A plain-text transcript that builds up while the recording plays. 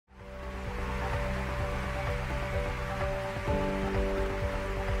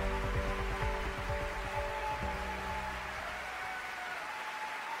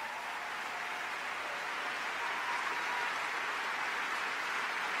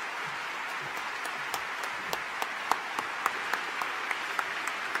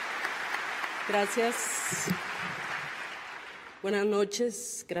Gracias. Buenas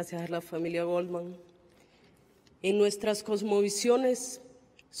noches. Gracias a la familia Goldman. En nuestras cosmovisiones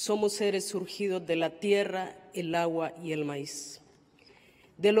somos seres surgidos de la tierra, el agua y el maíz.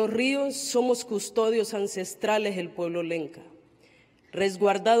 De los ríos somos custodios ancestrales del pueblo lenca,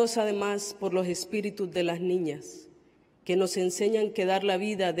 resguardados además por los espíritus de las niñas, que nos enseñan que dar la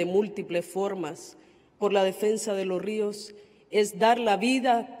vida de múltiples formas por la defensa de los ríos es dar la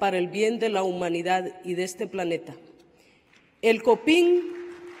vida para el bien de la humanidad y de este planeta. El Copín,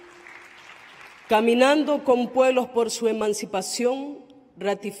 caminando con pueblos por su emancipación,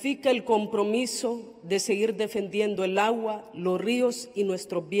 ratifica el compromiso de seguir defendiendo el agua, los ríos y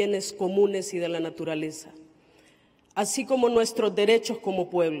nuestros bienes comunes y de la naturaleza, así como nuestros derechos como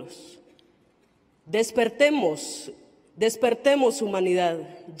pueblos. Despertemos, despertemos humanidad,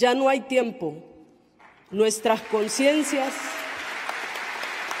 ya no hay tiempo. Nuestras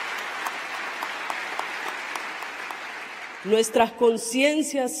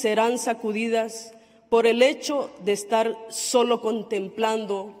conciencias serán sacudidas por el hecho de estar solo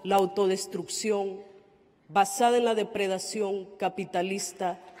contemplando la autodestrucción basada en la depredación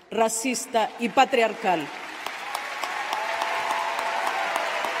capitalista, racista y patriarcal.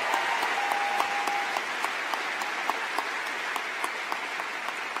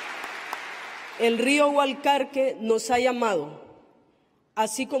 El río Hualcarque nos ha llamado,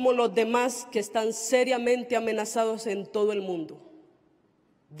 así como los demás que están seriamente amenazados en todo el mundo.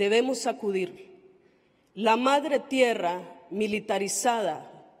 Debemos sacudir. La madre tierra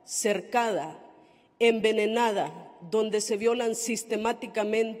militarizada, cercada, envenenada, donde se violan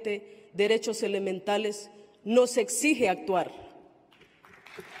sistemáticamente derechos elementales, nos exige actuar.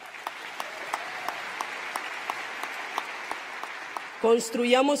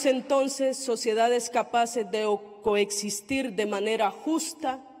 Construyamos entonces sociedades capaces de coexistir de manera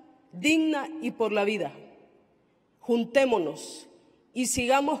justa, digna y por la vida. Juntémonos y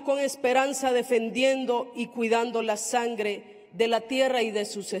sigamos con esperanza defendiendo y cuidando la sangre de la tierra y de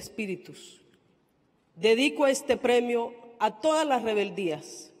sus espíritus. Dedico este premio a todas las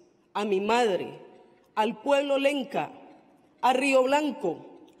rebeldías, a mi madre, al pueblo lenca, a Río Blanco,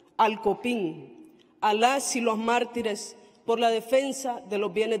 al Copín, a las y los mártires por la defensa de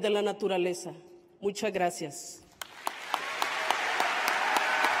los bienes de la naturaleza. Muchas gracias.